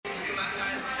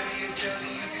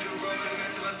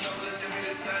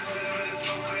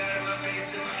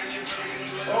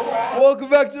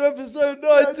Welcome back to episode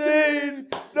 19.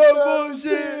 No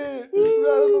bullshit.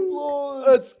 Round of applause.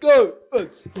 Let's go.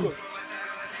 Let's go.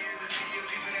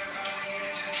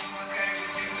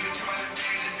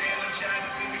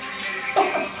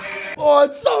 Oh,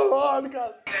 it's so hard,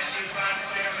 God.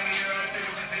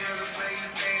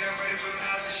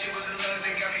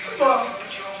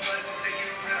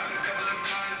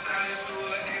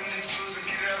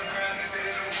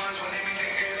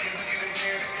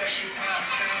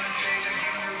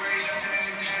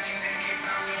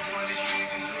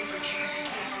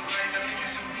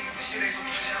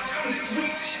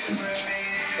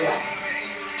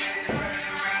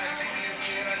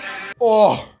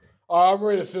 Oh, I'm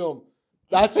ready to film.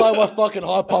 That's like my fucking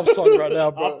high pump song right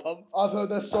now, bro. I've heard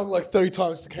that song like 30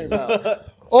 times since it came out.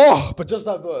 Oh, but just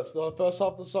that verse. The first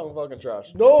half of the song, fucking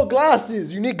trash. No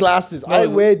glasses. You need glasses. I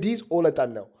wear these all the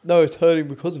time now. No, it's hurting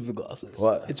because of the glasses.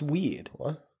 What? It's weird.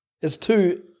 What? It's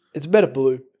better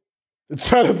blue. It's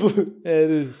better blue. Yeah,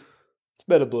 it is. It's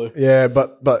better blue. Yeah,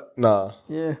 but nah.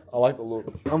 Yeah. I like the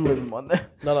look. I'm leaving one there.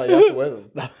 No, you have to wear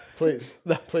them. No. Please.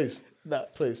 No. Please. No.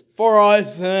 Please. 4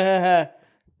 eyes.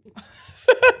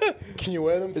 Can you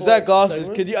wear them? Is that glasses?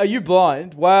 Are you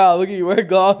blind? Wow, look at you wearing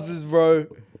glasses, bro.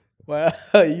 Wow,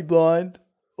 are you blind?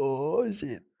 Oh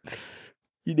shit.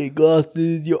 You need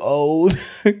glasses, you're old.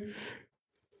 You're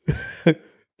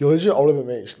legit older than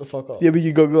me. Shut the fuck up. Yeah, but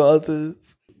you got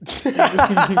glasses. You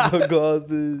got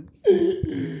glasses.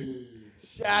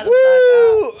 Shut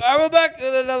Woo! Alright, we're back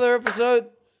with another episode.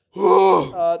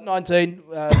 19,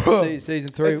 season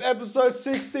 3. It's episode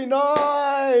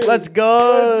 69. Let's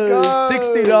go. Let's go.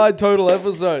 69 total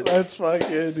episodes. Let's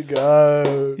fucking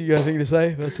go. You got anything to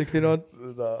say about 69?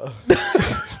 No.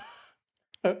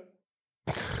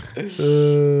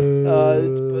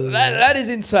 That is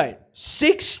insane.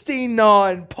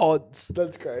 69 pods.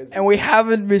 That's crazy. And we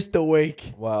haven't missed a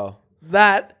week. Wow.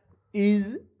 That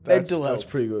is mental health. That's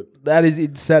pretty good. That is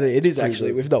insanity. It is pretty actually.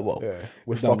 good. We've done well. Yeah. We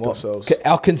We've done fucked well. ourselves.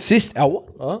 Our what?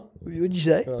 Huh? What'd you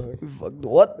say? Nothing. We fucked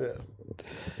what? Yeah.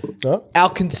 Huh? Our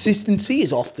consistency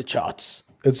is off the charts.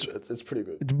 It's pretty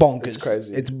good. It's bonkers. It's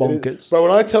crazy. It's bonkers. It is. But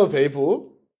when I tell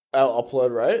people our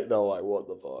upload rate, they're like, what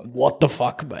the fuck? What the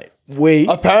fuck, mate?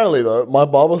 Apparently, though, my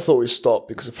barber thought we stopped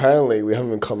because apparently we haven't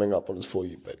been coming up on his For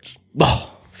You page.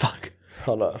 Oh, fuck.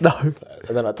 I know. No.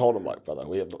 And then I told him, like, brother,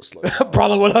 we have not slowed down.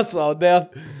 Brother, we're not slowing down.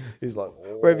 He's like,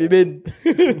 Where have you been?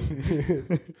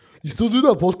 you still do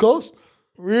that podcast?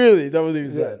 Really? Is that what he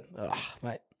was saying? Oh,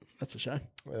 mate, that's a shame.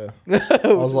 Yeah.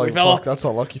 I was like, We fell fuck, off. that's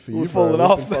unlucky for you. We've fallen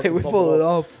off, mate. We've fallen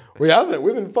off. We haven't.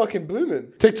 We've been fucking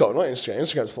booming. TikTok, not Instagram.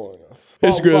 Instagram's falling off.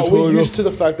 Instagram's but we're falling used off. to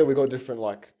the fact that we got different,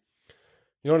 like,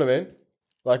 you know what I mean?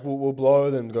 Like, we'll blow,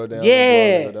 then go down.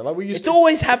 Yeah. Go down. Like, we used It's to,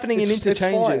 always happening in it's fine.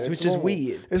 interchanges, It's which is normal.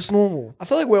 weird. It's normal. I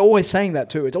feel like we're always saying that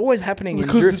too. It's always happening in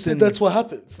drifts. Because that's what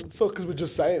happens. It's not because we're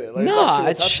just saying it. Like, Nah,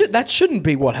 it's actually what's that shouldn't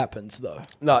be what happens though.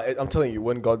 happening. No, I'm telling you,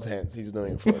 we're in God's hands. He's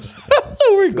doing it for us.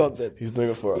 We're in God's hand. He's doing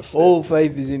it for us. All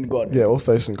faith is in God. Yeah, all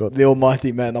facing God. The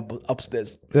Almighty Man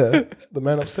upstairs. Yeah, the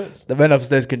man upstairs. The man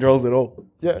upstairs controls it all.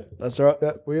 Yeah, That's right.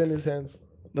 yeah, we're in his hands.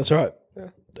 That's right. Yeah.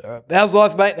 All right. How's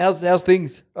life, mate? How's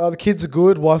things? The kids are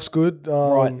good. Wife's good.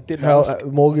 Right, didn't ask.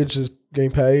 Mortgage is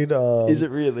getting paid. Is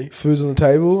it really? Food's on the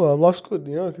table. Life's good.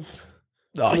 You know, it's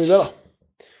Nice. better.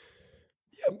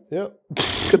 Yep.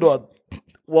 Good one.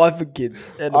 Wife and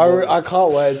kids. And I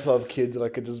can't wait to have kids and I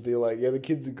could just be like, yeah, the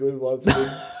kids are good. Wife's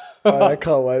good. I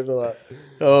can't wait for that.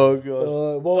 oh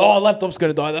god. Well, Laptop's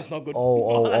gonna die. That's not good.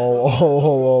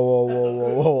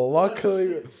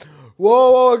 Luckily.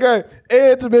 Whoa, okay.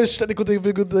 Intermission, technical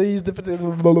difficulties, I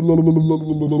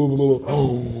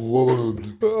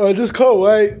just can't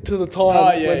wait till the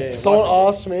time when someone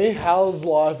asks me, how's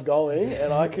life going?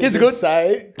 And I can Kids are just good.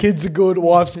 say, kids are good,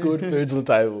 wife's good, food's on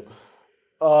the table.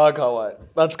 Oh, I can't wait.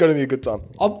 That's going to be a good time.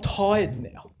 I'm tired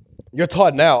now. You're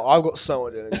tired now. I've got so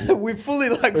much energy. we fully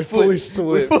like We flipped. fully We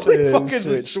switched. fully Yeah, fucking switched.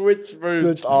 just switched moves.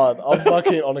 Switched on. I'm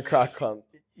fucking on a crack cunt.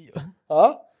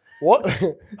 Huh? What?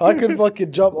 I can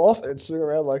fucking jump off and swing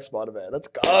around like Spider-Man. Let's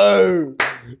go.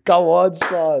 Come on,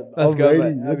 son. Let's I'm go,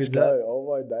 ready. mate. Happy Let's to go.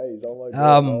 Oh my days. Oh my god.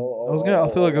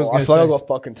 I feel like I was gonna I feel like I say- got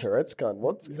fucking Tourette's gun.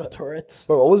 What? You got Tourette's.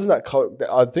 Bro, what wasn't that coke?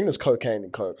 I think there's cocaine in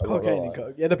coke. I'm not Cocaine gonna and lie.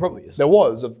 coke. Yeah, there probably is. There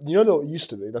was. You know there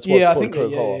used to be. That's why Yeah, I it's think.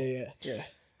 called Coca-Cola. Yeah.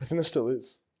 I think there still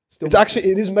is. Still It's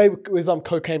actually, it is made with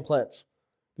cocaine plants.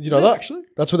 Did you know Yeah, that? actually?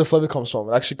 That's where the flavor comes from.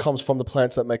 It actually comes from the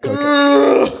plants that make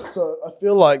cocaine. So I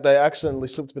feel like they accidentally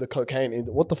slipped a bit of cocaine in.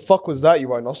 What the fuck was that, you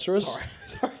rhinoceros? Sorry.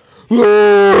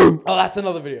 Oh, that's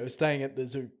another video. Staying at the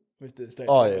zoo with the stage.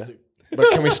 Oh, yeah. But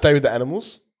can we stay with the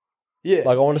animals? Yeah.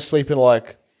 Like, I want to sleep in,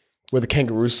 like, where the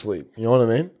kangaroos sleep. You know what I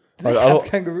mean? Do they Like, I have don't,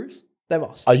 kangaroos? They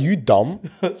must. Are you dumb?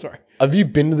 Sorry. Have you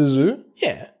been to the zoo?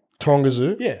 Yeah. Taronga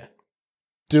Zoo? Yeah.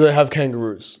 Do they have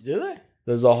kangaroos? Do they?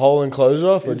 There's a whole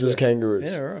enclosure for just there? kangaroos.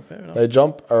 Yeah, right, fair enough. They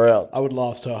jump around. I would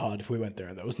laugh so hard if we went there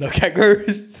and there was no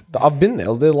kangaroos. I've been there. I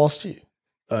was there last year.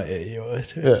 Oh, yeah, you were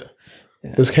too. Yeah.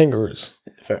 There's kangaroos.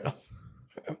 Fair enough.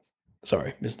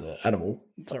 Sorry, Mr. Animal.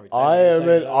 Sorry. I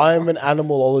am an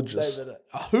animalologist.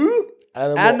 Who?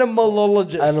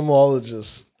 Animalologist.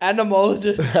 Animalologist.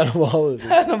 Animalologist. Animalologist.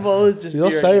 Animalologist.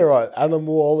 You'll say it right.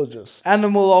 Animalologist.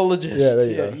 Animalologist. Yeah, there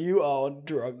you go. You are on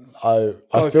drugs. I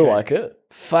feel like it.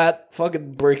 Fat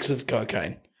fucking bricks of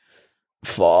cocaine.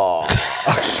 Fuck.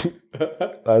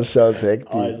 That sounds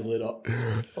hectic. Eyes lit up.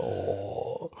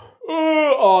 Oh,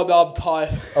 no, I'm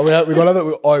tired.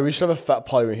 We should have a fat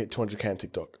party when we hit 200k on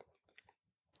TikTok.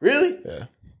 Really? Yeah.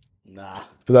 Nah.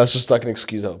 But that's just like an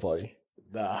excuse to have a party.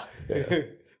 Nah. Yeah.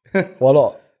 Why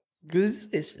not? Because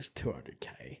it's just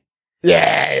 200k.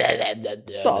 Yeah.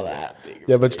 It's not that big.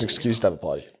 Yeah, but it's an excuse to have a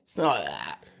party. It's not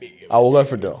that big. We'll go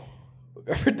for dinner. We'll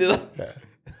go for dinner. Yeah.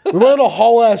 We went on a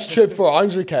whole ass trip for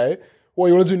 100k. Well,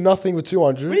 you want to do nothing with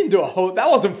 200? We didn't do a whole... That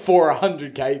wasn't for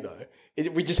 100k though.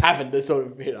 We just happened to sort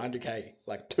of hit 100k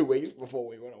like 2 weeks before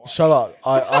we went away. Shut up.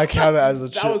 I count it as a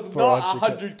trip. That was for not a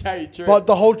 100k trip. But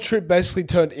the whole trip basically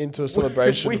turned into a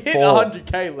celebration. We hit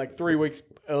 100k like 3 weeks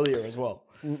earlier as well.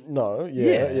 No,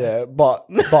 Yeah. yeah. But.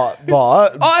 Oh,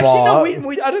 actually, no,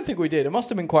 we I don't think we did. It must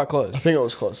have been quite close. I think it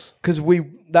was close. Because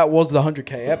that was the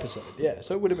 100k episode. Yeah,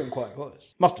 so it would have been quite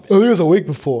close. Must have I been. think it was a week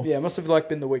before. Yeah, it must have like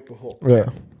been the week before. Yeah.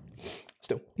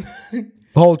 Still.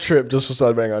 The whole trip just for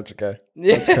celebrating 100k.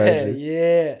 Yeah, That's crazy.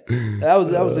 yeah. That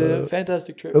was a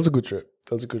fantastic trip. That was a good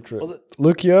trip. Was it?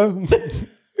 Lucio.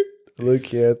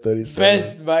 Lucio, 37.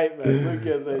 Best mate, man. Look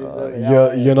at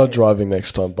these. You're not driving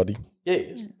next time, buddy. Yeah, he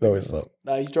is. No, he's not.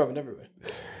 No, he's driving everywhere.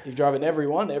 He's driving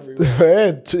everyone,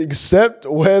 everywhere. Except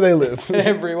where they live.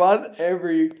 Everyone,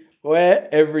 everywhere,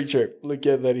 every trip.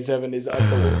 Lucio 37 is on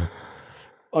the wall.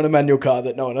 On a manual car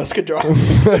that no one else could drive.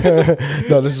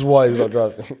 No, this is why he's not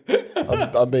driving.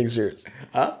 I'm being serious.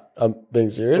 Huh? I'm being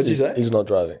serious. What'd you say? He's not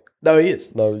driving. No, he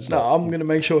is. No, he's not. No, I'm going to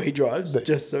make sure he drives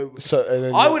just so... And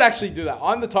then I would actually do that.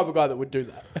 I'm the type of guy that would do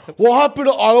that. What happened?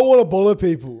 I don't want to bother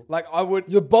people. Like, I would...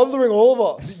 You're bothering all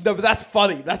of us. No, but that's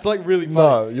funny. That's like really funny.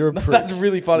 No, you're a prick. That's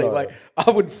really funny. No. Like, I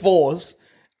would force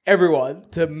everyone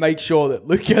to make sure that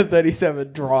Lucio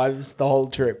 37 drives the whole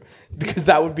trip because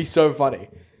that would be so funny.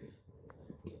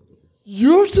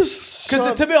 You're just...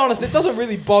 Because to be honest, it doesn't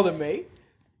really bother me,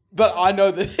 but I know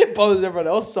that it bothers everyone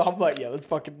else, so I'm like, yeah, let's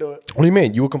fucking do it. What do you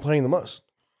mean? You were complaining the most.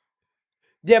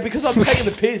 Yeah, because I'm taking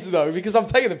the piss, though. Because I'm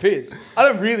taking the piss. I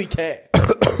don't really care.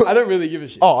 I don't really give a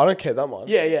shit. Oh, I don't care that much.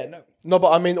 Yeah, no. No,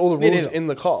 but I mean all the Me rules neither. in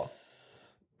the car.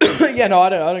 Yeah, no, I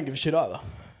don't give a shit either.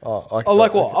 Oh, Oh,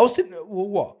 like what? I was sitting... Well,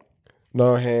 what?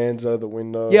 No hands over the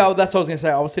window. Yeah, well, that's what I was going to say.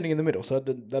 I was sitting in the middle, so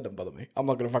that didn't bother me. I'm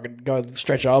not going to fucking go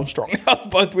stretch Armstrong out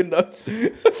both windows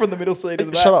from the middle seat to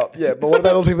the back. Shut up. Yeah, but what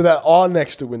about all the people that are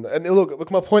next to window? And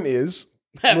look, my point is,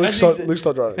 Luke's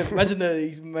not driving. Imagine that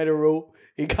he's made a rule.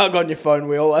 You can't go on your phone.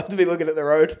 We all have to be looking at the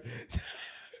road.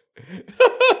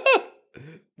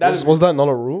 Was that not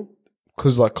a rule?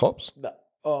 Because like cops? No.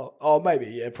 Oh, maybe.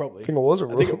 Yeah, probably. I think it was a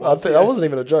rule. I think it was, that wasn't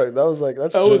even a joke. That was like,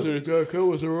 that's That a wasn't a joke. That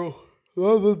was a rule. joke.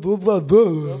 No,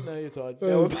 you're tired.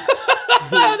 No,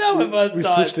 we're both We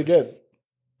tired. switched again.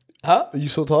 Huh? Are you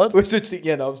still tired? We switched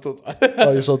again. No, I'm still tired.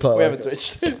 Oh, you're still tired. We haven't okay.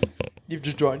 switched. You've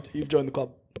just joined. You've joined the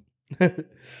club.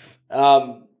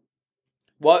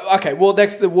 Well, okay. Well,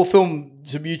 we'll film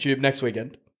some YouTube next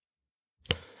weekend.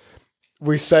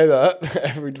 We say that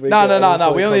every week.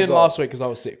 No. We only did last week because I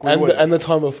was sick. And the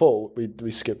time before,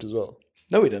 we skipped as well.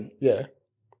 No, we didn't. Yeah.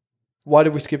 Why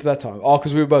did we skip that time? Oh,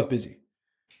 because we were both busy.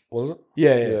 Was it?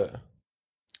 Yeah.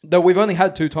 Though we've only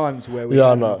had 2 times where we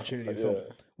had an opportunity to film.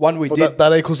 One we did.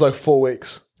 That equals like 4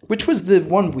 weeks. Which was the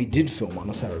one we did film on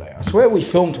a Saturday? I swear we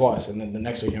filmed twice, and then the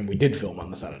next weekend we did film on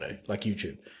the Saturday, like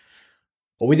YouTube.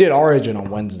 Well, we did Origin on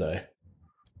Wednesday.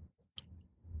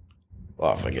 Oh,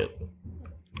 I forget.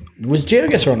 Was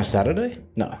GeoGuessr on a Saturday?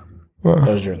 No. That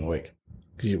was during the week.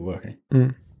 Because you were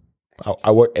working.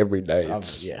 I work every day.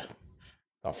 Yeah.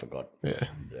 I forgot. Yeah.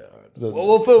 Well,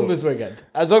 we'll film this weekend.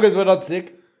 As long as we're not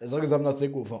sick. As long as I'm not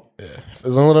sick, we'll film. Yeah.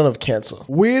 As long as I don't have cancer.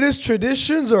 Weirdest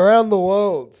traditions around the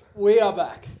world. We are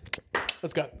back.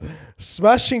 Let's go.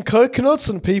 Smashing coconuts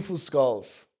on people's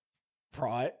skulls.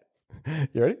 Right.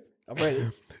 You ready? I'm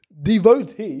ready.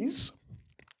 Devotees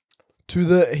to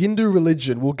the Hindu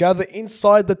religion will gather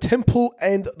inside the temple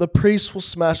and the priest will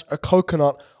smash a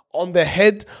coconut on the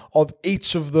head of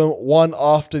each of them, one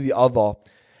after the other,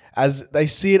 as they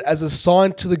see it as a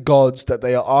sign to the gods that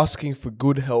they are asking for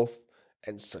good health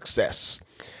and success.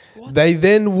 They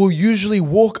then will usually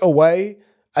walk away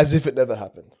as if it never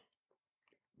happened.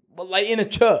 But like in a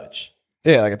church.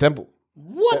 Yeah, like a temple.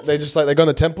 What? They just like, they go in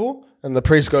the temple and the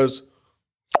priest goes,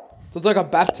 So it's like a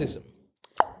baptism.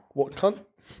 what, cunt?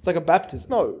 It's like a baptism.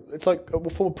 No, it's like a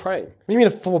form of praying. What do you mean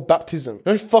a form of baptism? You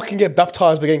don't fucking get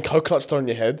baptized by getting coconuts thrown on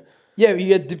your head. Yeah, but you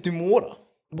get dipped in water.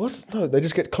 What? No, they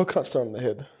just get coconuts thrown on their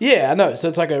head. Yeah, I know. So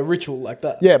it's like a ritual like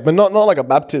that. Yeah, but not like a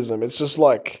baptism. It's just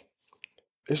like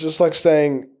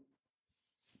saying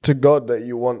to God that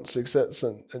you want success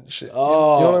and shit.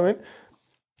 Oh. You know what I mean?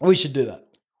 We should do that.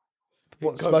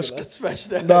 What, Smash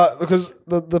that. No, because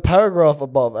the paragraph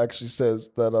above actually says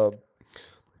that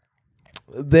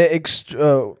their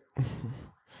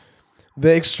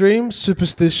extreme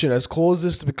superstition has caused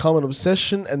this to become an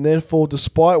obsession, and therefore,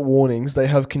 despite warnings, they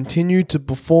have continued to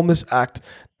perform this act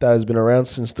that has been around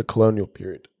since the colonial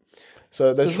period.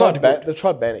 So they tried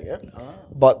banning it,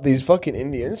 but these fucking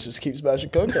Indians just keep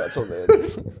smashing coconuts on their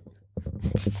heads.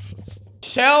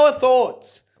 Shower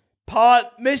thoughts.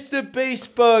 Part Mr.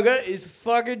 Beast Burger is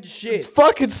fucking shit.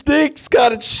 Fucking stinks,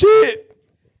 got it shit.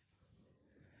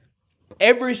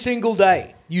 Every single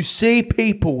day, you see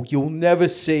people you'll never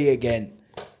see again.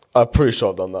 I'm pretty sure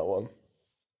I've done that one.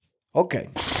 Okay.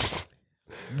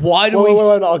 Why do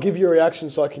Wait, I'll give you a reaction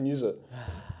so I can use it.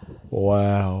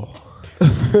 Wow.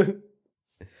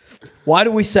 Why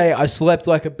do we say I slept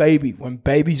like a baby when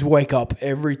babies wake up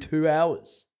every 2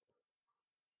 hours?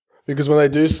 Because when they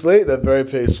do sleep, they're very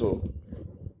peaceful.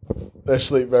 They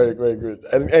sleep very, very good.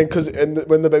 And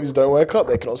when the babies don't wake up,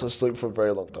 they can also sleep for a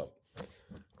very long time.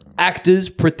 Actors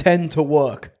pretend to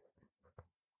work.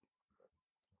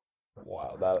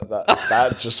 Wow,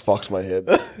 that just fucks my head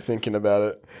thinking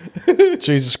about it.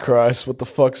 Jesus Christ, what the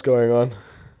fuck's going on?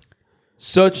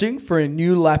 Searching for a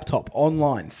new laptop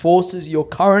online forces your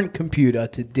current computer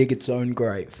to dig its own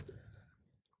grave.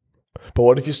 But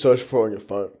what if you search for it on your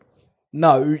phone?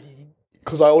 No.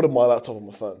 Because I ordered my laptop on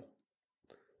my phone.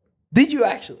 Did you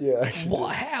actually? Yeah, I actually did.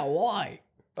 How? Why?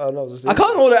 I don't know. I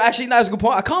can't order. Actually, that's a good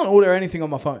point. I can't order anything on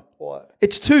my phone. Why?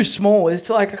 It's too small. It's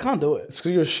like I can't do it. It's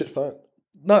because you're a shit phone.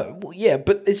 No, well, yeah,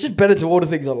 but it's just better to order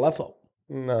things on a laptop.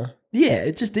 No. Yeah,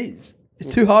 it just is.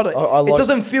 It's too hard. It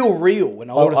doesn't feel real when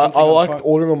I order something I on my like phone.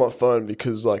 ordering on my phone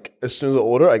because, like, as soon as I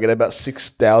order, I get about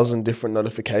 6,000 different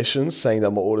notifications saying that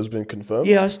my order's been confirmed.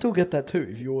 Yeah, I still get that too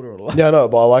if you order a lot. Yeah, no,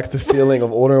 but I like the feeling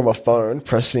of ordering on my phone,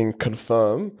 pressing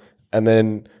confirm, and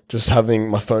then just having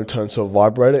my phone turn to a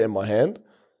vibrator in my hand.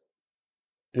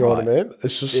 You know what I mean?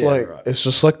 It's just it's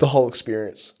just like the whole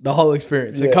experience. The whole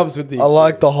experience. Yeah. It comes with the I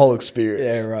like the whole experience.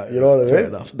 Yeah, right. You know what I mean? Fair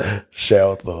enough.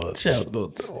 Shower thoughts. Shower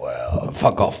thoughts. Wow.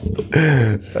 Fuck off.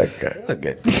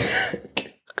 Okay.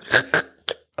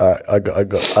 All right, I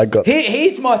got.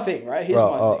 Here's my thing, right? Here's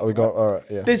my thing. We got all right.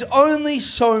 Yeah. There's only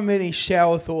so many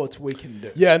shower thoughts we can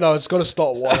do. Yeah, no, it's got to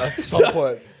stop one at some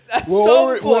point. At We're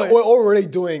some point. we're already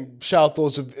doing shower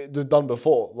thoughts we've done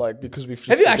before, like because we've.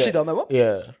 Have you actually done that one?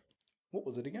 Yeah. What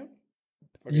was it again?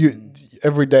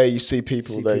 Every day you see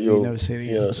people See that people you're you never see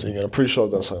again. seeing. I'm pretty sure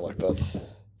I've done something like that.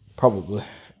 Probably.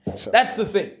 That's the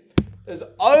thing. There's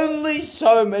only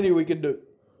so many we can do.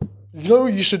 You know,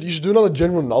 you should do another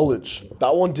general knowledge.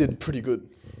 That one did pretty good.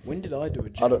 When did I do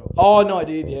it? Oh no, I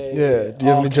did. Yeah. Do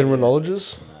you have any general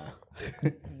knowledges?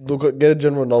 Look, get a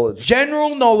general knowledge.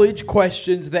 General knowledge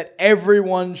questions that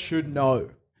everyone should know.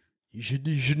 You should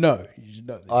know. You should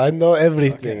know. I know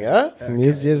everything, huh? Okay.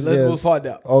 Yes. We'll find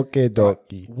out. Okay,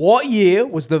 dokie. What year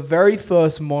was the very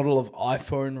first model of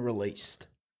iPhone released?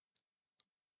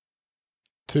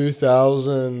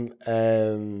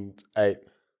 2008.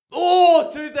 Oh,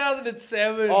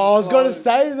 2007. Oh, I was going to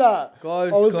say that.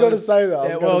 Close. I was going to say that.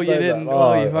 Yeah, well, you didn't.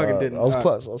 Well, you fucking didn't. I was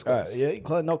close. Yeah,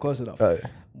 not close enough. Oh, yeah.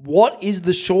 What is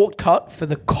the shortcut for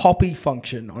the copy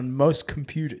function on most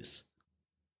computers?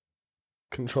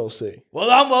 Control C. Well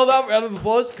done. Round of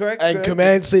applause. Correct. And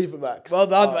Command C for Max. Well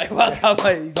done, mate. Well done,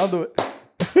 mate. He's onto it.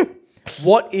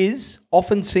 What is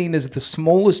often seen as the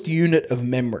smallest unit of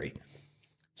memory?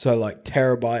 So, like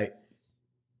terabyte.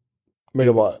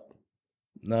 Megabyte.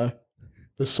 No.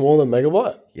 The smaller than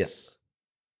megabyte? Yes.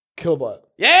 Kilobyte.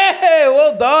 Yeah,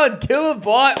 well done.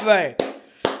 Kilobyte, mate.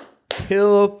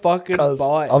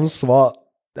 Byte. I'm smart.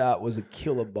 That was a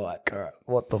kilobyte. All right.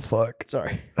 What the fuck?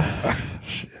 Sorry.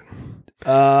 Shit.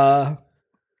 All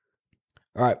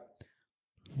right.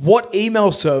 What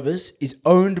email service is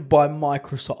owned by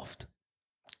Microsoft?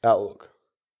 Outlook.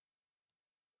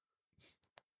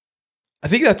 I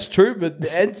think that's true, but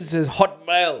the answer says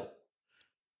Hotmail.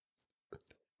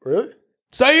 Really?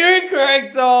 So you're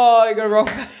incorrect. Oh, you got it wrong.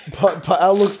 But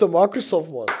Outlook's the Microsoft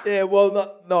one. Yeah,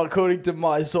 well, not according to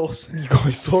my source.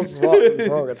 Your source is right. It's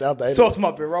wrong. It's outdated. Source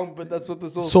might be wrong, but that's what the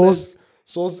source says.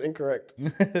 Source incorrect.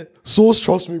 Source,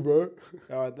 trust me, bro.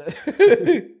 All right,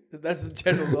 that's the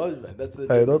general knowledge, man. That's the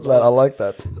Hey, general that's bad. I like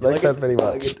that. I like that very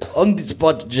knowledge. much. Like it. On the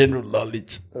spot, general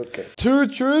knowledge. Okay. 2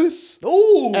 truths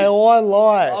Ooh. and 1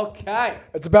 lie. Okay.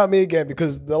 It's about me again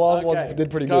because the last one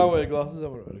did pretty Can't good. wear glasses.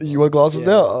 I'm gonna- You wear glasses Yeah.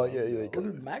 now? Oh, yeah, you Look go.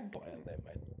 at the magpie out there,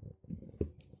 mate.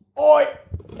 Oi!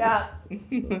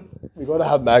 We gotta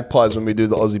have magpies when we do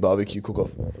the Aussie barbecue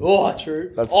cook-off. Oh,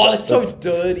 true. That's- They're so that's-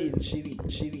 dirty and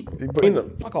shitty. You bring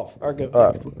them. Fuck off. All right, go.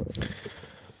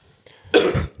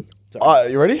 All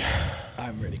right. You ready?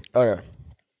 I'm ready. Okay.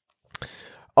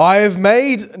 I have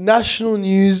made national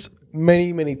news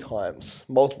many times.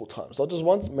 Multiple times. Not just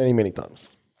once, many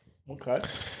times. Okay.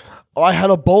 I had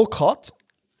a bowl cut,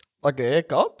 like a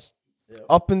haircut,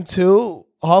 up until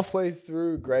halfway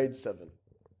through grade 7.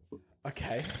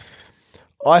 Okay.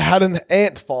 I had an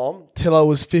ant farm till I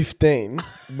was 15,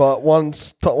 but one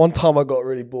time I got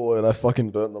really bored and I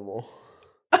fucking burnt them all.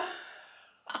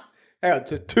 Hang on.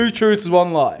 So 2 truths,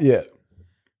 1 lie. Yeah.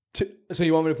 So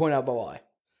you want me to point out the lie?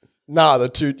 Nah, the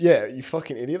two. Yeah, you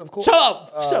fucking idiot. Of course. Shut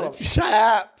up. Shut up. Shut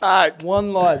up. Fuck.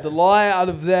 1 lie. The lie out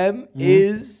of them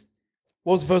is...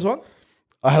 What was the first one?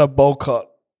 I had a bowl cut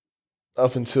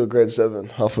up until grade 7,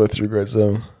 halfway through grade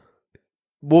 7.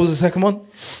 What was the second one?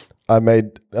 I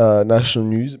made national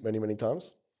news many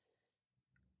times.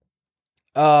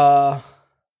 I'm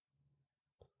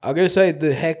going to say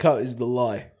the haircut is the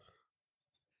lie.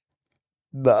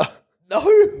 Nah. No.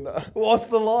 What's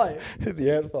the lie?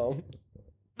 The ant farm.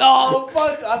 No,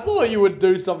 fuck. I thought you would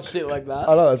do some shit like that.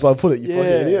 I know, that's why I put it. You fucking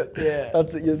Yeah, idiot. yeah.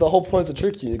 That's the whole point to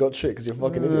trick you. You got tricked because you're a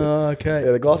fucking idiot. Okay.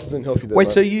 Yeah, the glasses didn't help you there.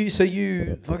 Wait, mate. so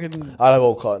you fucking... I had a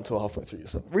bowl cut until halfway through.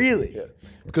 So. Really? Yeah.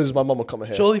 Because my mum would cut my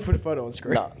hair. Surely put a photo on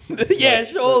screen. Nah. Yeah,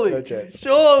 surely. No chance.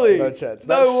 Surely. No chance.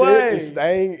 No That way. shit is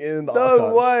staying in the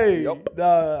No archives. way. Yup.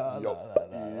 No. Yup.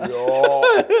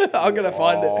 I'm going to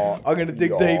find it. I'm going to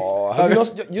dig deep. Have you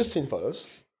not, you've seen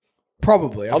photos?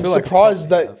 Probably. I'm surprised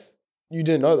that you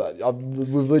didn't know that.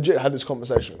 We've legit had this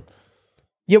conversation.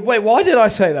 Yeah, wait, why did I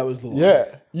say that was the lie?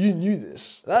 Yeah, you knew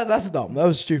this. That's dumb. That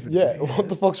was stupid. Yeah, what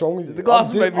the fuck's wrong with you? The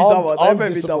glasses made me dumber. They I'm made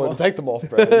me disappointed. dumber. Take them off,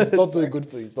 bro. It's not doing good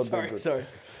for you. It's not doing Sorry, good.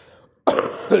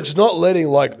 sorry. It's not letting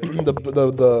like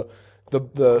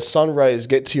the sun rays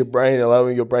get to your brain,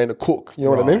 allowing your brain to cook. You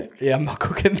know what I mean? Yeah, I'm not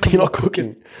cooking. You're not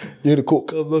cooking. You need to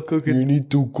cook. I'm not cooking. You need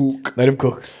to cook. Let him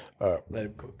cook. Alright. Let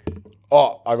him cook.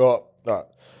 Oh, I got all right.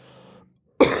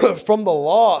 From the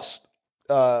last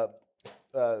two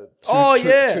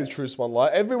truths, 1 lie.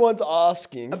 Everyone's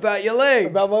asking About your leg.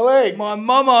 about my leg. My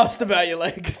mum asked about your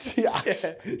leg. She asked.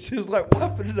 Yeah. She was like, what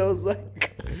happened? And I was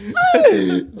like...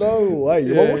 No way.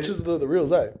 Your Yeah. mum watches the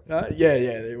reels, eh? Yeah,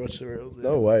 they watch the reels. Yeah.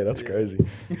 No way. That's crazy.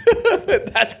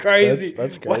 That's crazy.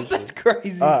 That's What? crazy. That's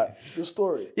crazy. All right, the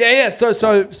story. Yeah. So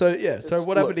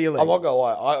what happened to your leg? I'm not gonna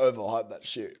lie. I overhyped that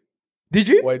shit Did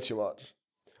you? way too much.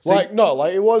 So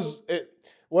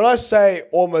When I say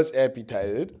almost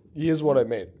amputated, here's what I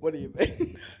mean. What do you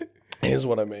mean? Here's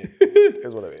what I mean.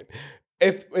 Here's what I mean.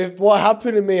 If what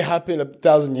happened to me happened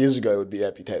 1,000 years ago, it would be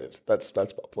amputated. That's my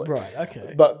point. Right.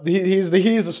 Okay. But here's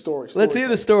the story. Let's hear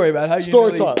the story about how you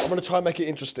Story nearly- time. I'm gonna try and make it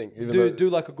interesting. Do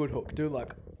like a good hook. Do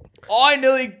like I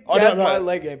nearly had my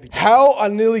leg amputated. How I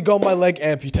nearly got my leg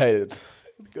amputated.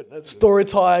 Good, that's good. Story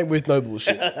time with no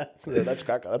bullshit. Yeah, that's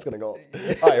cracker. That's gonna go on.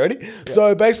 All right, you ready? Yeah.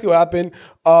 So basically, what happened?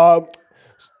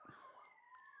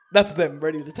 That's them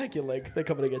ready to take your leg. They're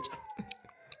coming to get you.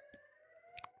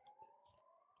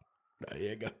 No,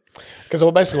 yeah, go. Because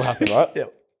basically what happened, right? Yeah.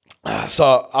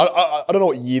 So I don't know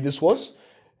what year this was.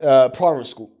 Primary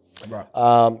school. Right.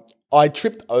 I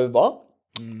tripped over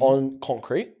on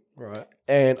concrete. Right.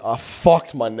 And I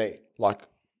fucked my knee. Like,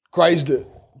 grazed it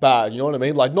bad. You know what I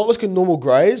mean? Like, not like a normal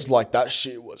graze. Like, that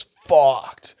shit was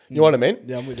fucked. You know what I mean?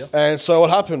 Yeah, I'm with you. And so what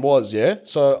happened was,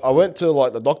 so I went to,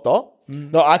 like, the doctor.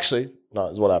 No, actually, no,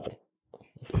 it's what happened.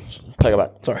 Take it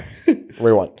back. Sorry.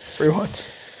 Rewind.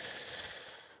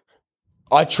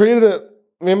 I treated it,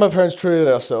 me and my parents treated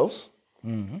it ourselves.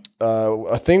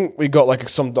 I think we got like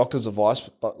some doctor's advice,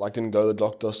 but like didn't go to the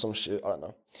doctor, some shit, I don't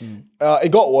know.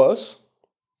 It got worse.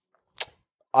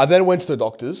 I then went to the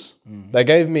doctors. They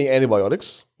gave me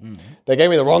antibiotics. They gave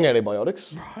me the wrong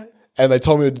antibiotics. Right. And they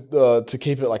told me to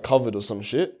keep it like covered or some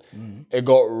shit. It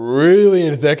got really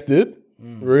infected. I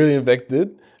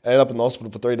ended up in the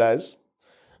hospital for 3 days.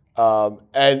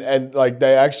 And like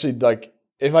they actually like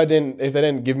if they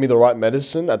didn't give me the right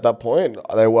medicine at that point,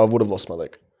 I would have lost my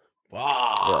leg.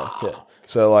 Wow. Yeah.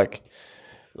 So like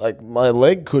my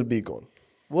leg could be gone.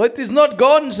 What is not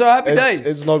gone? So happy days.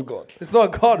 It's not gone. It's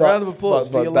not gone. Round of applause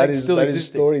for your leg still that existing. is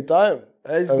story time.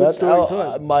 That is good story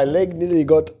time. My leg nearly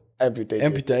got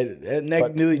amputated.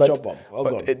 Neck nearly chopped off.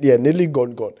 Nearly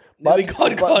gone.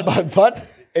 Nearly gone. But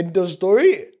end of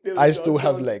story, I still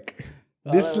have leg.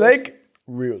 This leg,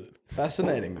 real.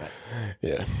 Fascinating, man.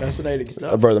 Yeah. Fascinating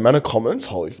stuff. Bro, the amount of comments,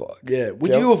 holy fuck. Yeah.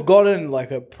 Would you have gotten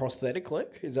like a prosthetic leg?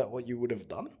 Is that what you would have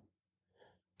done?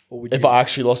 Or would if I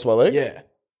actually lost my leg? Yeah.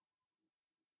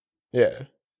 Yeah.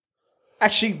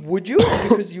 Actually, would you?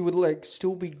 Because you would like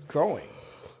still be growing.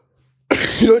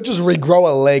 You don't just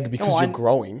regrow a leg because you're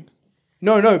growing.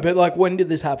 No, but like when did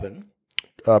this happen?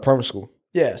 Primary school.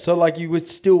 Yeah, so like you would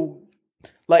still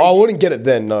like I wouldn't get it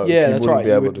then, no. Yeah, that's right.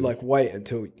 You would like wait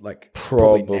until like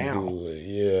probably now.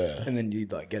 Yeah. And then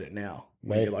you'd like get it now.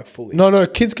 When you're like fully. No,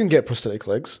 kids can get prosthetic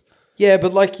legs. Yeah,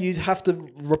 but like you'd have to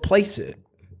replace it.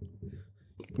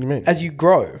 What do you mean? As you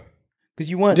grow. Because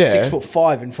you weren't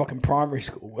 6'5" in fucking primary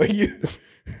school, were you?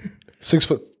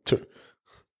 6'2".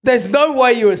 There's no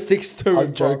way you were 6'2".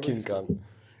 I'm joking, gun.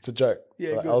 It's a joke.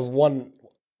 Yeah, I was one.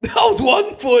 I was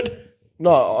 1 foot.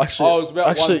 No, actually, I was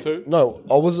about 1'2". No,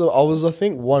 I was. I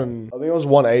think I was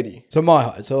 180. So my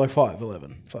height, so like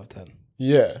 5'11", 5'10".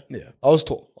 Yeah, I was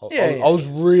tall. I was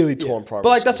really tall in primary. But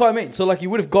like school. that's what I mean. So like you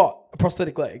would have got a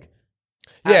prosthetic leg.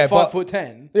 Yeah, at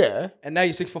 5'10". Yeah, and now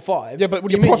you're 6'5". Yeah, but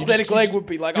what do your you mean? prosthetic leg would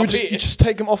be like you up here. You just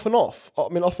take them off and off. I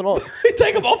mean, off and on.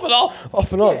 Take them off and off.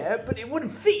 Off and on. Yeah, but it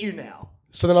wouldn't fit you now.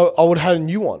 So then I would have had a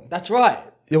new one. That's right.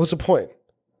 Yeah, what's the point?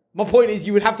 My point is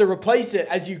you would have to replace it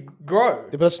as you grow. Yeah,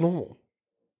 but that's normal.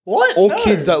 What? All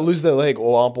kids that lose their leg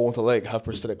or aren't born with a leg have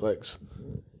prosthetic legs.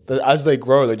 As they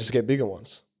grow, they just get bigger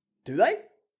ones. Do they?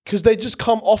 Because they just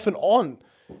come off and on.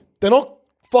 They're not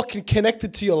fucking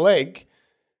connected to your leg.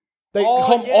 They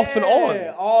come off and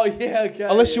on. Oh, yeah, okay.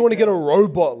 Unless you want to get a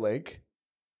robot leg.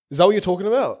 Is that what you're talking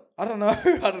about? I don't know. I don't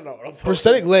know what I'm talking about.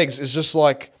 Prosthetic legs is just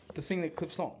like... The thing that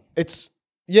clips on.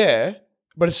 Yeah,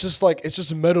 but it's just like, it's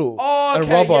just metal and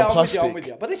rubber and plastic. I'm with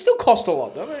you. But they still cost a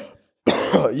lot, don't they?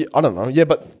 Yeah, I don't know. Yeah,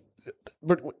 but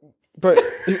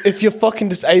if you're fucking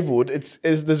disabled,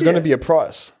 there's going to be a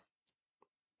price.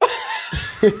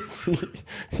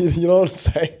 You know what I'm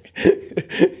saying?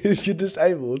 If you're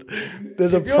disabled,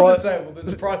 there's a price.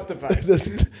 There's a price to pay.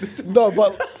 No,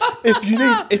 but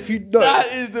that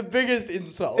is the biggest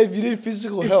insult. If you need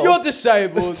physical help, if you're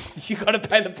disabled, you got to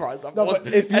pay the price. No, but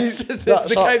if it's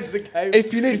the game's the game.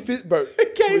 If you need bro,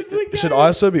 the game's the game. Should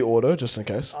ISO be auto just in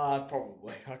case?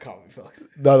 Probably. I can't be fucked.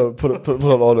 No, put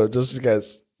on auto just in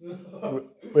case.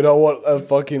 We don't want a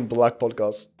fucking black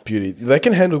podcast. Beauty. They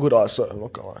can handle good ISO. I'm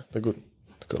not gonna lie. They're good.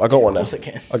 I got one now. Of course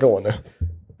they can. I got one now.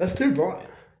 That's too bright.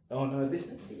 Oh no, this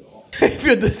needs to go off. If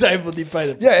you're disabled, you pay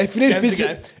the price. Yeah,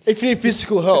 if you need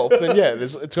physical help, then yeah,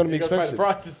 it's going to be expensive. You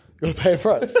got to pay a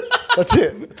price. That's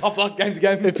it. Tough luck, game's a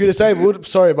game. If you're disabled,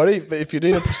 sorry, buddy, but if you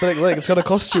need a prosthetic leg, it's going to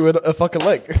cost you a fucking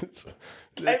leg.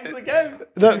 Game's a game.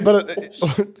 No, but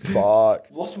fuck.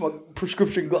 Lost my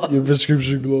prescription glasses. Your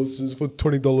prescription glasses for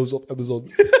 $20 off Amazon.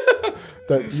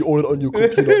 That you ordered on your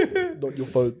computer, not your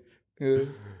phone.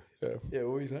 Yeah,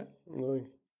 what were you saying? Nothing.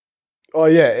 Oh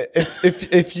yeah,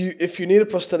 if you need a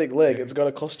prosthetic leg, it's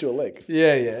gonna cost you a leg.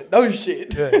 Yeah. No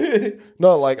shit. Yeah.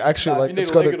 No, like actually, like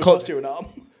it's gonna cost you an arm.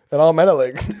 An arm and a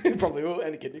leg. Probably will,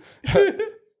 and a kidney.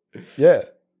 Yeah,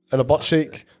 and a butt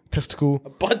cheek, testicle. A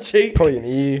butt cheek. Probably an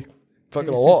ear.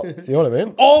 Fucking a lot. You know what I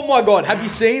mean? Oh my god, have you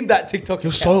seen that TikTok?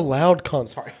 You're so loud, cunt.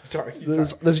 Sorry.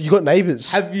 You got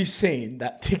neighbors. Have you seen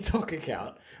that TikTok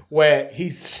account where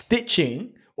he's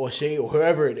stitching? Or she, or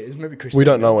whoever it is, maybe Christine. We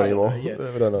don't know anymore. We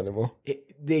don't know anymore.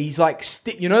 He's like,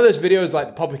 you know those videos, like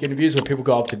the public interviews where people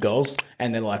go up to girls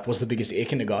and they're like, what's the biggest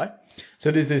ick in a guy? So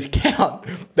there's this account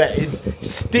that is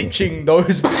stitching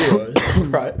those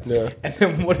videos, right? Yeah. And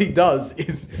then what he does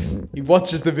is he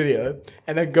watches the video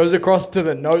and then goes across to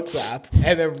the notes app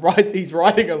and then he's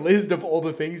writing a list of all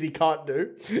the things he can't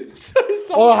do.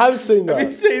 I have seen that. Have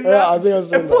you seen that? Yeah, I think I've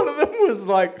seen that. One of them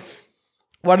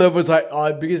was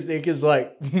like, biggest ick is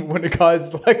like when a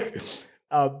guy's like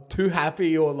too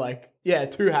happy or like,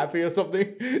 too happy or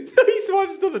something. So he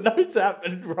swipes to the notes app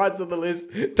and writes on the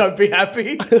list, don't be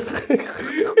happy.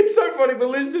 It's so funny. The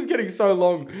list is getting so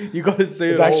long. You got to see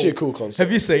it. It's actually a cool concept.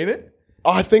 Have you seen it?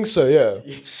 I think so, yeah.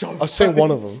 It's so funny. I've seen one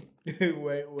of them.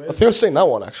 Wait, I think I've seen that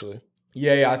one actually.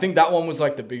 Yeah. I think that one was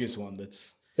like the biggest one.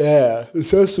 Yeah, it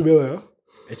sounds familiar.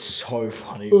 It's so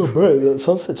funny. Oh, bro, the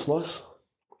sunset's nice.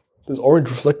 There's orange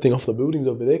reflecting off the buildings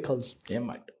over there, cuz. Yeah,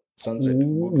 mate. Sunset.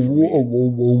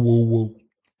 Whoa.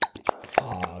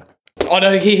 Fuck. Oh,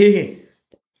 no, here. No.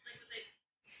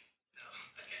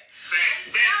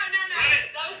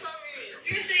 That was so mean. I was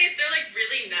gonna say if they're like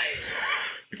really nice,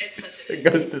 it's such It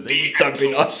goes to the don't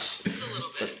be nice. Just a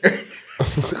little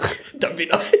bit. Don't be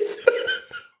nice.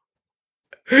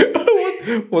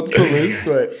 What's the list?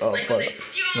 Wait, oh fuck.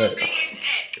 What's your Wait. biggest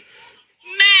ick?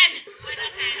 Men.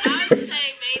 I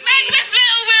say maybe. Men with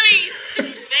little willies.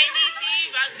 Maybe to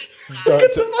rugby. Don't,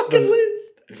 Get the fucking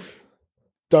list.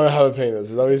 don't have a penis.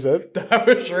 Is that what he said? Don't have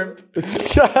a shrimp.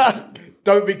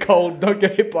 Don't be cold. Don't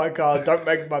get hit by a car. Don't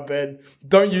make my bed.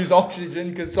 Don't use oxygen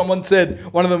because someone said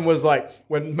one of them was like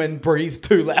when men breathe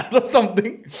too loud or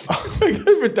something.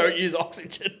 But don't use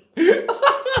oxygen.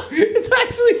 It's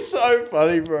actually so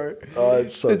funny, bro. Oh,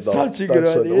 it's so It's dumb. such a good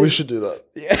That's so idea. dumb. We should do that.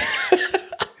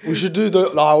 Yeah. We should do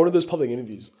one of those public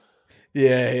interviews.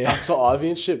 Yeah. So Ivy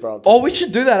and shit, bro. Oh, we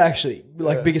should do that actually.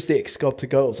 Like biggest dicks, go up to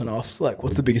girls and ask like,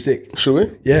 what's the biggest dick? Should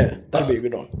we? Yeah, that'd be a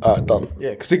good one. Alright, done.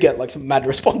 Yeah, because we get like some mad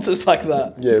responses like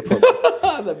that. Yeah, probably.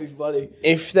 That'd be funny.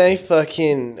 If they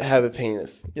fucking have a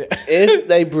penis. Yeah. If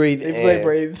they breathe If they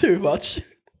breathe too much.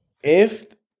 If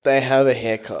they have a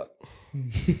haircut.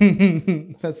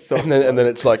 That's so. And then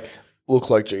it's like, look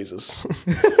like Jesus.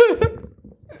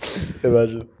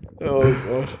 Imagine. Oh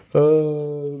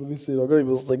god. Let me see. I got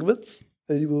evil segments.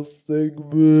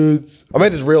 I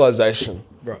made this realization.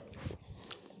 Right.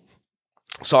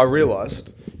 So I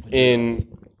realized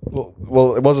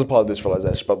well, it wasn't part of this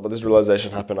realization, but this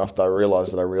realization happened after I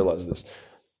realized that I realized this.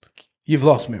 You've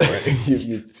lost me already.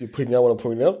 You're putting out what I'm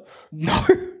putting out? No.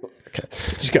 Okay.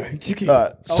 Just go. Just keep.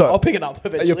 So I'll pick it up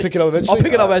eventually. you'll pick it up eventually? I'll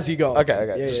pick it up Alright. as you go. Okay.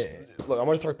 Yeah, Just, yeah. Look, I'm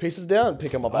going to throw pieces down and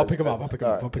pick them up. I'll pick them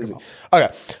up. Easy.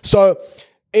 Okay. So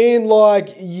in like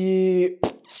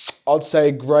I'd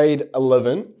say grade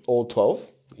 11 or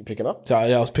 12, you picking up? So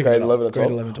yeah, I was picking Grade it up. 11 or 12.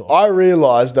 Grade 11, 12. I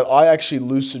realized that I actually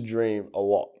lucid dream a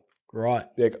lot. Right.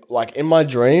 Like in my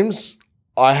dreams,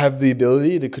 I have the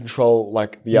ability to control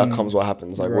like the outcomes, what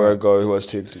happens, like where I go, who I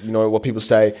speak to, you know, what people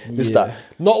say, this, that.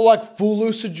 Not like full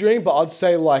lucid dream, but I'd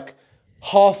say like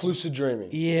half lucid dreaming.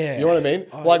 Yeah. You know what I mean?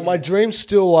 Like my dreams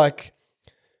still like,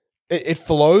 it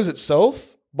flows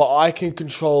itself, but I can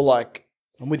control like,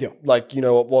 I'm with you. like, you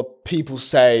know, what people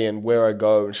say and where I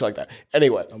go and shit like that.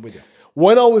 Anyway, I'm with you.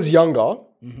 when I was younger,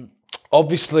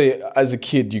 obviously as a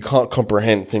kid, you can't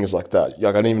comprehend things like that.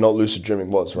 Like I didn't even know what lucid dreaming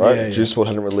was, right? Yeah, yeah. Juice WRLD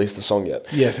hadn't released the song yet.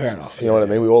 Yeah, fair enough. You know what I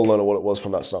mean? We all learned what it was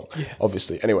from that song,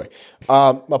 obviously. Anyway,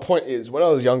 my point is, when I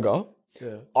was younger,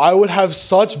 I would have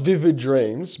such vivid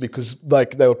dreams because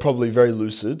like they were probably very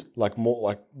lucid, like more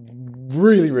like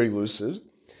really, really lucid.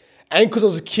 And because I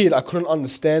was a kid, I couldn't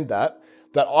understand that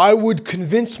I would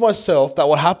convince myself that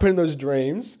what happened in those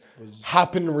dreams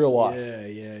happened in real life.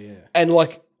 Yeah. And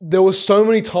like there were so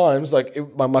many times like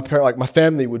my parent, like my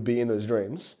family would be in those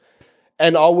dreams,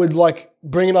 and I would like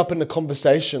bring it up in the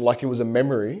conversation like it was a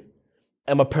memory,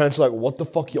 and my parents were like, "What the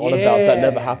fuck you on about? That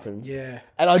never happened." Yeah.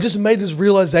 And I just made this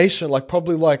realization like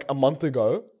probably like a month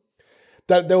ago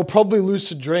that they were probably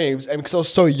lucid dreams, and because I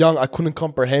was so young, I couldn't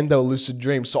comprehend they were lucid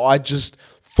dreams, so I just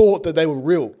thought that they were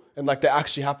real and like they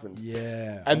actually happened.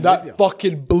 Yeah. And that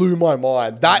fucking blew my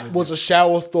mind. That was a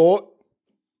shower thought.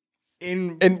 In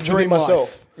within dream myself.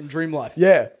 life. In dream life.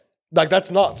 Yeah. Like that's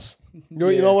nuts.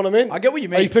 You know what I mean? I get what you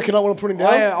mean. Are you picking up what I'm putting down?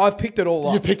 I've picked it all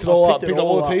up. You picked it all up. I've Picked up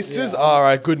all the pieces? Yeah. All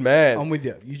right, good man. I'm with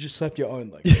you. You just slept your own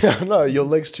leg. Yeah, no, your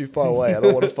leg's too far away. I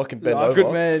don't want to fucking bend No, over.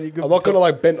 good man, you good- I'm not going to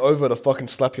like bend over to fucking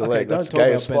slap your leg. don't That's talk gay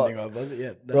about as fuck. bending over.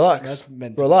 Yeah, Relax. That's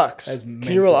mental. Relax. That's Can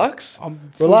mental. you relax? I'm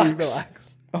fully Relax.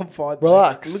 relaxed. I'm fine.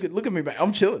 Relax. Look at me, mate.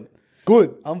 I'm chilling.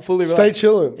 Good. I'm fully Stay relaxed.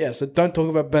 chilling. Yeah, so don't talk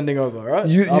about bending over, all right?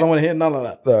 You- I don't want to hear none of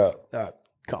that. All right. All right,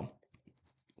 come.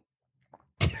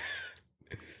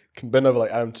 Can bend over like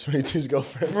Adam 22's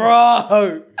girlfriend.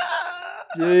 Bro!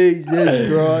 Jesus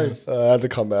Christ. I had to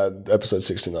come out in episode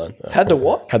 69. Had to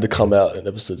what? Had to come out in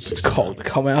episode 69. Cold.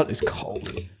 Come out is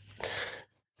cold.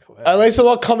 At least I'm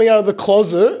not coming out of the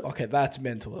closet. Okay, that's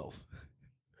mental health.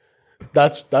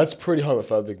 That's pretty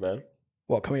homophobic, man.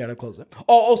 What, coming out of the closet?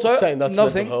 Oh, also, Saying that's another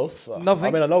mental thing. health. Another I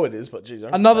thing. mean, I know it is, but geez.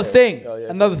 Another thing. Oh, yeah,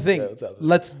 Another yeah, thing. what's that?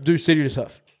 Let's do city to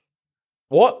surf.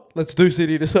 What? Let's do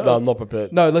city to surf. No, I'm not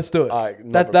prepared. No, let's do it. Alright,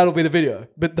 not That'll be the video.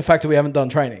 But the fact that we haven't done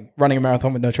training, running a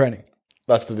marathon with no training.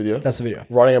 That's the video. That's the video.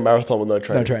 Running a marathon with no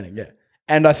training. No training, yeah.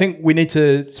 And I think we need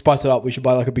to spice it up. We should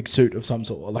buy like a big suit of some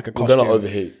sort, or like a We're costume. gonna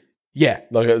overheat. Yeah,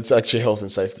 Like it's actually health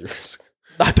and safety risk.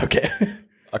 I don't care.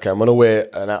 Okay, I'm gonna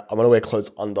wear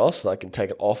clothes under so I can take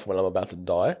it off when I'm about to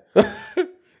die.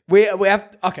 we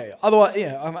have okay. Otherwise,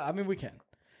 yeah. I mean, we can.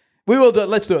 We will do it.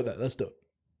 Let's do it though. Let's do it.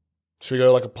 Should we go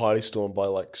to like a party store and buy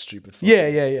like stupid food?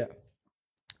 Yeah.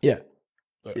 Yeah.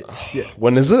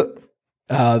 When is it?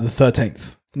 The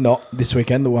 13th. Not this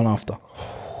weekend. The one after.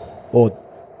 Or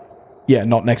yeah,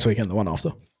 not next weekend. The one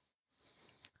after.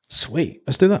 Sweet.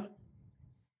 Let's do that.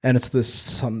 And it's this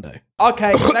Sunday.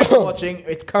 Okay, thanks for watching.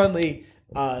 It's currently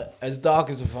as dark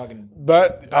as a fucking...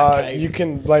 But you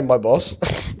can blame my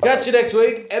boss. Catch you next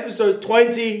week. Episode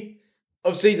 20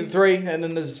 of season 3. And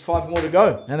then there's 5 more to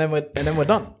go. And then we're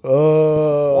done.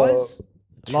 Why is...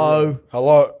 Hello?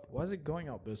 Hello? Why is it going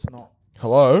up? It's not...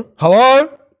 Hello?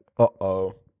 Hello?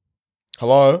 Uh-oh.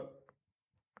 Hello?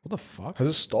 What the fuck? Has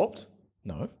it stopped?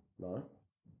 No. No.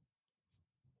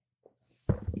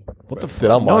 What the Did fuck?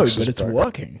 our No, mics but just it's break?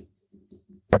 working.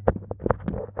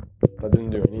 That didn't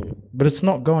do anything. But it's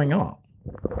not going up.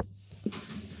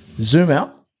 Zoom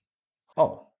out.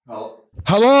 Oh.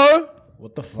 Hello?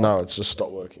 What the fuck? No, it's just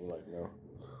stopped working like now.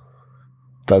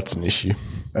 That's an issue.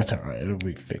 That's alright. It'll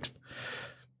be fixed.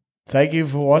 Thank you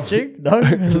for watching. No,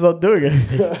 it's not doing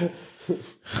anything.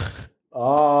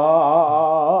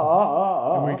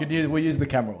 We'll use the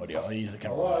camera audio. I'll use the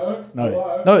camera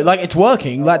audio. No, like it's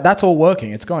working. Like that's all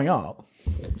working. It's going up.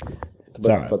 It's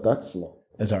alright. But that's not.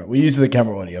 That's alright. We'll use the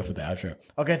camera audio for the outro.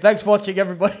 Okay, thanks for watching,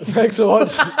 everybody. Thanks for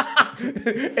watching.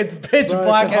 It's pitch Bro, I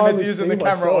black can and it's hardly using see the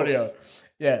camera myself. audio.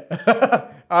 Yeah.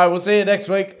 Alright, we'll see you next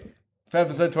week for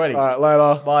episode 20. Alright,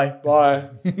 later. Bye. Bye.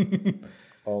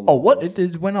 Oh, what?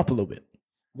 It went up a little bit.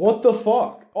 What the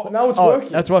fuck? Oh, now it's working.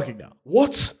 That's working now.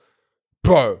 What?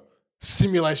 Bro,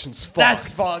 simulation's fucked.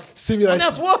 That's fucked. Simulation's Oh,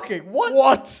 that's working. What?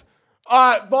 What?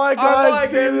 Alright, bye guys. Bye,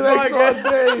 See you in the guys. next Bye, one.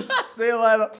 guys. Peace. See you later.